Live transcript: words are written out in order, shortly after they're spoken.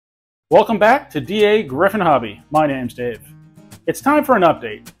Welcome back to DAGryffyn Hobby. My name's Dave. It's time for an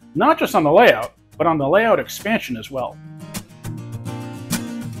update, not just on the layout, but on the layout expansion as well.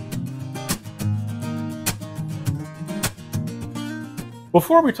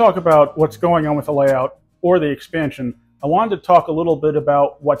 Before we talk about what's going on with the layout or the expansion, I wanted to talk a little bit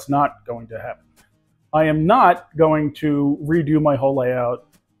about what's not going to happen. I am not going to redo my whole layout.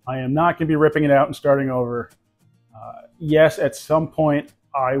 I am not going to be ripping it out and starting over. Yes, at some point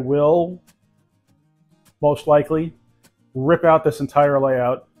I will, most likely, rip out this entire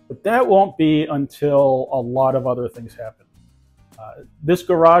layout, but that won't be until a lot of other things happen. This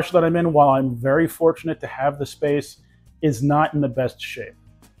garage that I'm in, while I'm very fortunate to have the space, is not in the best shape.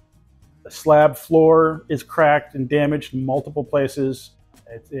 The slab floor is cracked and damaged in multiple places.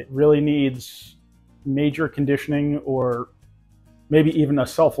 It really needs major conditioning or maybe even a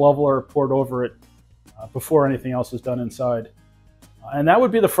self-leveler poured over it before anything else is done inside. And that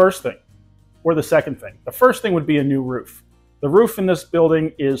would be the first thing, or the second thing. The first thing would be a new roof. The roof in this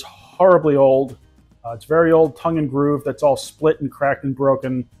building is horribly old. It's very old, tongue and groove, that's all split and cracked and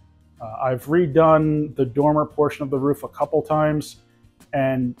broken. I've redone the dormer portion of the roof a couple times,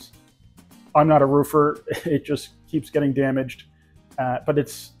 and I'm not a roofer. It just keeps getting damaged. But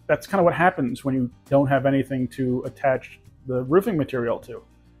that's kind of what happens when you don't have anything to attach the roofing material to.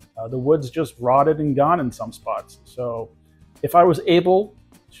 The wood's just rotted and gone in some spots. So if I was able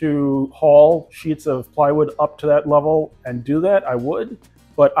to haul sheets of plywood up to that level and do that, I would,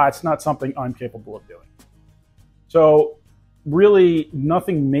 but it's not something I'm capable of doing. So really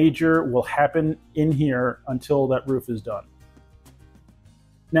nothing major will happen in here until that roof is done.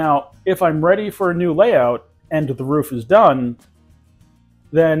 Now, if I'm ready for a new layout and the roof is done,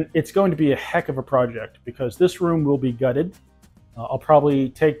 then it's going to be a heck of a project because this room will be gutted. I'll probably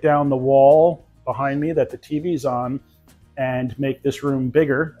take down the wall behind me that the TV's on and make this room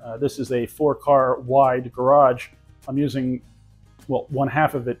bigger. This is a 4-car wide garage. I'm using, well, one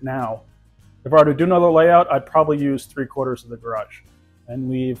half of it now. If I were to do another layout, I'd probably use 3/4 of the garage and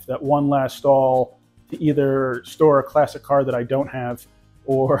leave that one last stall to either store a classic car that I don't have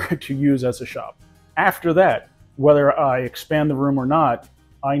or to use as a shop. After that, whether I expand the room or not,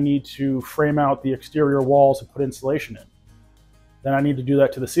 I need to frame out the exterior walls and put insulation in. Then I need to do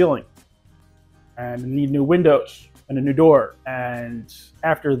that to the ceiling. And I need new windows and a new door. And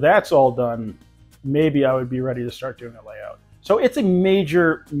after that's all done, maybe I would be ready to start doing a layout. So it's a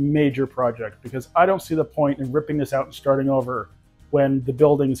major, major project because I don't see the point in ripping this out and starting over when the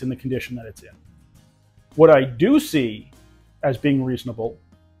building's in the condition that it's in. What I do see as being reasonable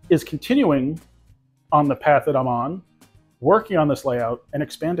is continuing on the path that I'm on, working on this layout and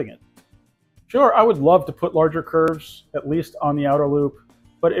expanding it. Sure, I would love to put larger curves, at least on the outer loop,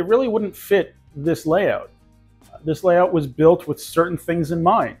 but it really wouldn't fit this layout. This layout was built with certain things in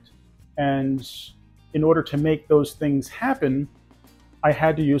mind, and in order to make those things happen, I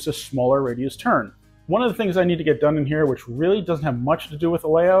had to use a smaller radius turn. One of the things I need to get done in here, which really doesn't have much to do with the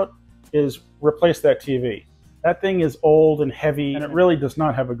layout, is replace that TV. That thing is old and heavy, and it really does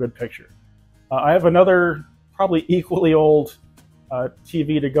not have a good picture. I have another, probably equally old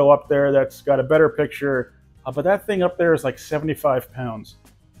TV to go up there that's got a better picture, but that thing up there is like 75 pounds.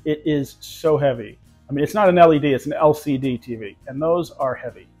 It is so heavy. I mean, it's not an LED, it's an LCD TV, and those are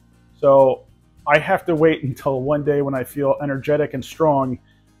heavy. So I have to wait until one day when I feel energetic and strong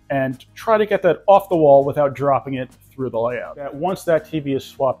and try to get that off the wall without dropping it through the layout. Once that TV is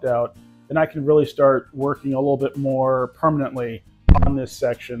swapped out, then I can really start working a little bit more permanently on this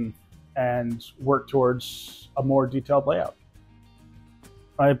section and work towards a more detailed layout.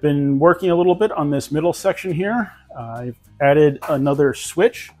 I've been working a little bit on this middle section here. I've added another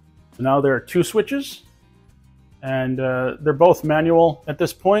switch. Now there are 2 switches, and they're both manual at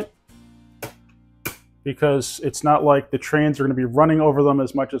this point because it's not like the trains are going to be running over them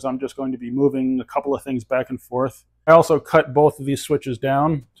as much as I'm just going to be moving a couple of things back and forth. I also cut both of these switches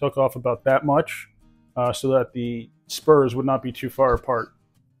down, took off about that much so that the spurs would not be too far apart.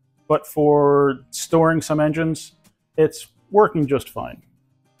 But for storing some engines, it's working just fine.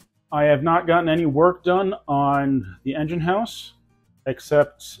 I have not gotten any work done on the engine house,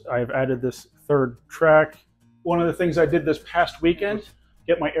 except I've added this 3rd track. One of the things I did this past weekend,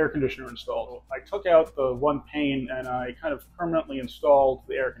 get my air conditioner installed. I took out the one pane and I kind of permanently installed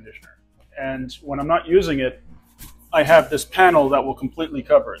the air conditioner. And when I'm not using it, I have this panel that will completely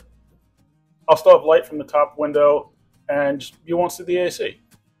cover it. I'll still have light from the top window and you won't see the AC.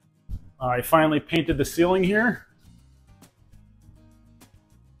 I finally painted the ceiling here.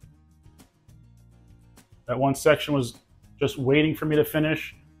 That one section was just waiting for me to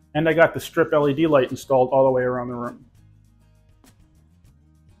finish, and I got the strip LED light installed all the way around the room.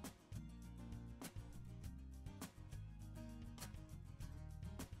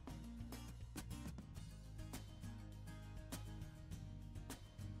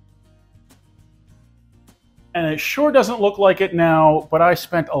 And it sure doesn't look like it now, but I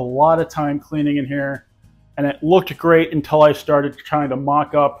spent a lot of time cleaning in here, and it looked great until I started trying to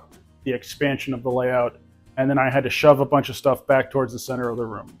mock up the expansion of the layout, and then I had to shove a bunch of stuff back towards the center of the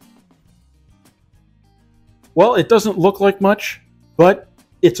room. Well, it doesn't look like much, but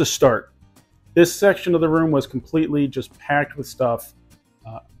it's a start. This section of the room was completely just packed with stuff.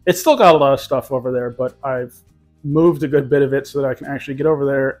 It's still got a lot of stuff over there, but I've moved a good bit of it so that I can actually get over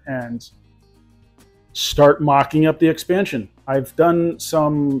there and start mocking up the expansion. I've done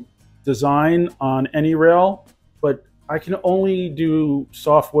some design on AnyRail, but I can only do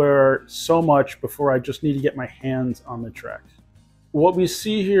software so much before I just need to get my hands on the track. What we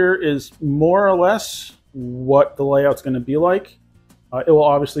see here is more or less what the layout's going to be like. It will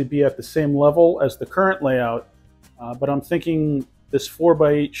obviously be at the same level as the current layout, but I'm thinking this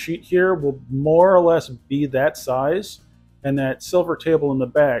 4x8 sheet here will more or less be that size, and that silver table in the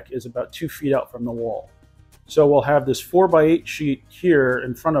back is about 2 feet out from the wall. So we'll have this 4x8 sheet here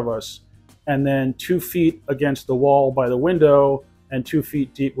in front of us, and then 2 feet against the wall by the window and 2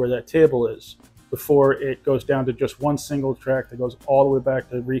 feet deep where that table is, before it goes down to just one single track that goes all the way back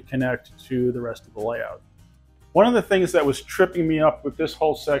to reconnect to the rest of the layout. One of the things that was tripping me up with this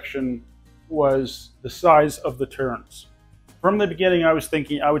whole section was the size of the turns. From the beginning, I was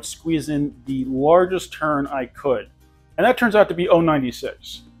thinking I would squeeze in the largest turn I could, and that turns out to be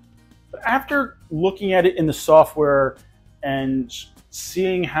 0.96. But after looking at it in the software and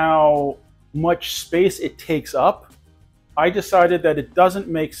seeing how much space it takes up, I decided that it doesn't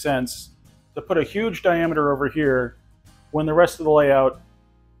make sense to put a huge diameter over here when the rest of the layout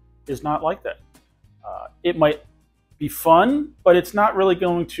is not like that. It might be fun, but it's not really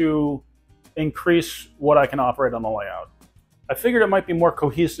going to increase what I can operate on the layout. I figured it might be more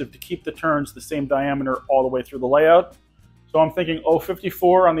cohesive to keep the turns the same diameter all the way through the layout. So I'm thinking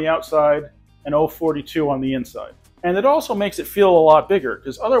 0.54 on the outside and 0.42 on the inside. And it also makes it feel a lot bigger,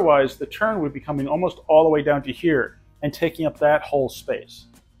 because otherwise the turn would be coming almost all the way down to here and taking up that whole space.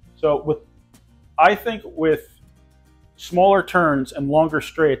 So I think with smaller turns and longer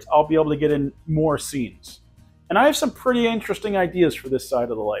straights, I'll be able to get in more scenes. And I have some pretty interesting ideas for this side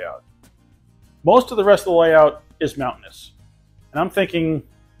of the layout. Most of the rest of the layout is mountainous. And I'm thinking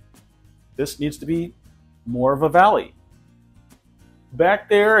this needs to be more of a valley. Back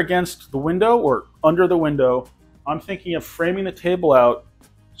there against the window or under the window, I'm thinking of framing the table out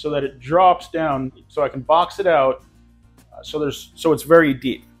so that it drops down so I can box it out so it's very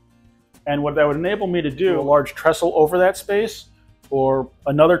deep. And what that would enable me to do, a large trestle over that space or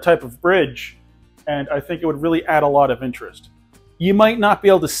another type of bridge, and I think it would really add a lot of interest. You might not be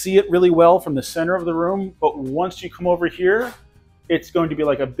able to see it really well from the center of the room, but once you come over here, it's going to be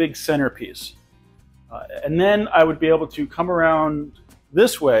like a big centerpiece. And then I would be able to come around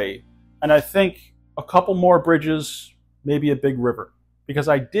this way, and I think a couple more bridges, maybe a big river. Because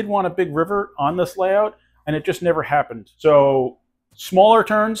I did want a big river on this layout, and it just never happened. So smaller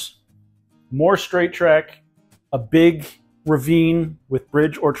turns, more straight track, a big ravine with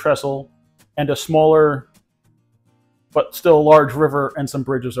bridge or trestle, and a smaller but still large river and some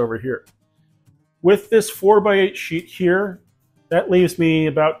bridges over here. With this 4x8 sheet here, that leaves me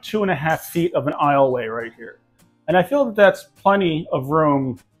about 2.5 feet of an aisleway right here. And I feel that that's plenty of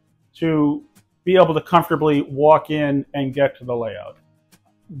room to be able to comfortably walk in and get to the layout.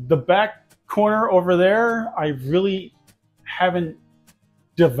 The back corner over there, I really haven't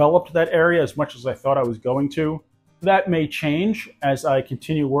developed that area as much as I thought I was going to. That may change as I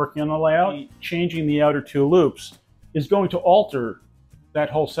continue working on the layout. Changing the outer 2 loops is going to alter that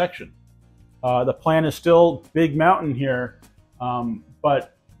whole section. The plan is still big mountain here,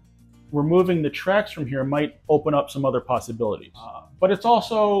 but removing the tracks from here might open up some other possibilities. But it's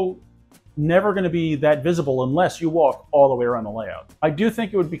also never going to be that visible unless you walk all the way around the layout. I do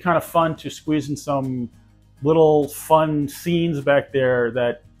think it would be kind of fun to squeeze in some little fun scenes back there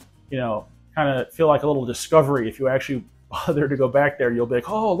that, you know, kind of feel like a little discovery. If you actually bother to go back there, you'll be like,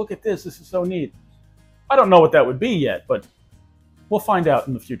 oh, look at this, this is so neat. I don't know what that would be yet, but we'll find out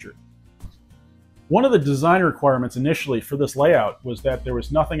in the future. One of the design requirements initially for this layout was that there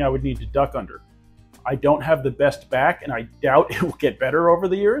was nothing I would need to duck under. I don't have the best back, and I doubt it will get better over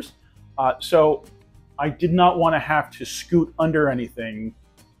the years. So I did not want to have to scoot under anything,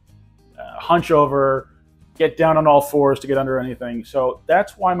 hunch over, get down on all fours to get under anything. So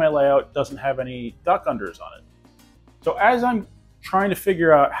that's why my layout doesn't have any duck unders on it. So as I'm trying to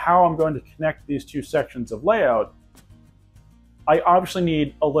figure out how I'm going to connect these two sections of layout, I obviously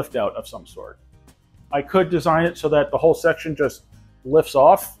need a lift out of some sort. I could design it so that the whole section just lifts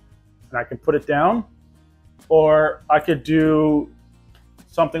off and I can put it down, or I could do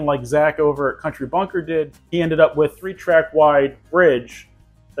something like Zach over at Country Bunker did. He ended up with 3-track wide bridge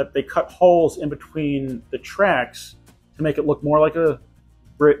that they cut holes in between the tracks to make it look more like a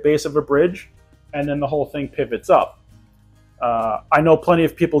base of a bridge, and then the whole thing pivots up. I know plenty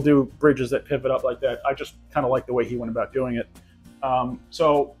of people do bridges that pivot up like that. I just kind of like the way he went about doing it.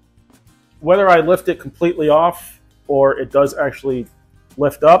 So whether I lift it completely off or it does actually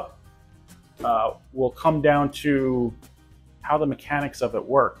lift up will come down to how the mechanics of it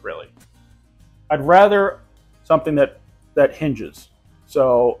work, really. I'd rather something that hinges.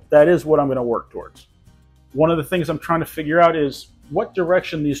 So that is what I'm going to work towards. One of the things I'm trying to figure out is what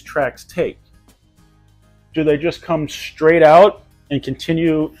direction these tracks take. Do they just come straight out and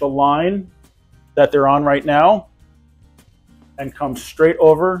continue the line that they're on right now and come straight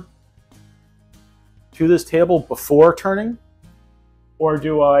over to this table before turning? Or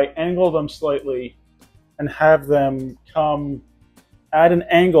do I angle them slightly and have them come at an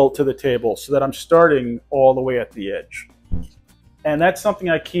angle to the table so that I'm starting all the way at the edge? And that's something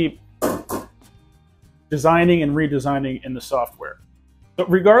I keep designing and redesigning in the software. But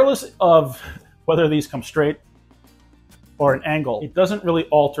regardless of whether these come straight or an angle, it doesn't really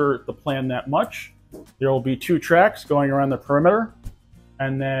alter the plan that much. There will be 2 tracks going around the perimeter.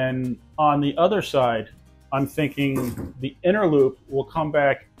 And then on the other side, I'm thinking the inner loop will come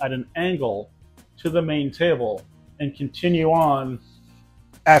back at an angle to the main table and continue on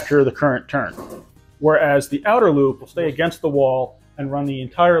after the current turn. Whereas the outer loop will stay against the wall and run the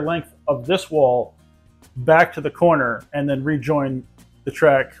entire length of this wall back to the corner and then rejoin the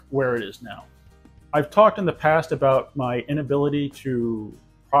track where it is now. I've talked in the past about my inability to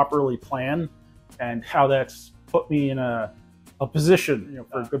properly plan and how that's put me in a position,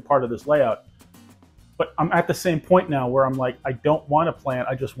 for a good part of this layout. But I'm at the same point now where I'm like, I don't want to plan,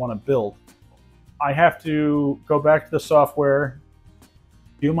 I just want to build. I have to go back to the software,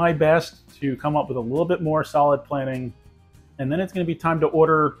 do my best to come up with a little bit more solid planning, and then it's going to be time to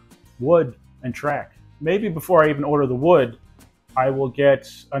order wood and track. Maybe before I even order the wood, I will get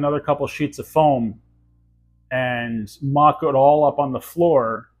another couple sheets of foam and mock it all up on the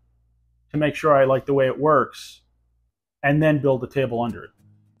floor to make sure I like the way it works, and then build the table under it.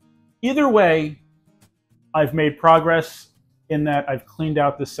 Either way, I've made progress in that I've cleaned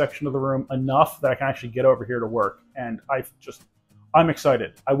out this section of the room enough that I can actually get over here to work, and I'm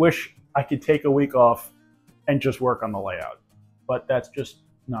excited. I wish I could take a week off and just work on the layout, but that's just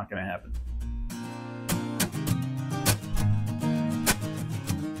not going to happen.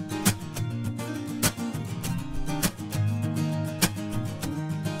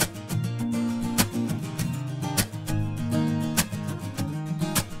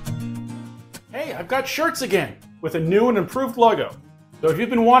 Hey, I've got shirts again with a new and improved logo. So if you've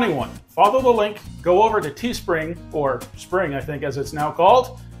been wanting one, follow the link, go over to Teespring, or Spring I think as it's now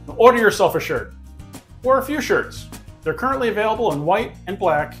called, and order yourself a shirt. Or a few shirts. They're currently available in white and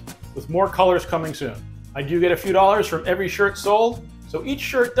black, with more colors coming soon. I do get a few dollars from every shirt sold, so each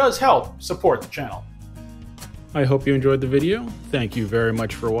shirt does help support the channel. I hope you enjoyed the video. Thank you very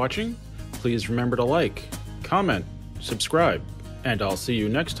much for watching. Please remember to like, comment, subscribe, and I'll see you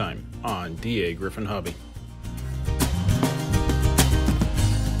next time on DAGryffyn Hobby.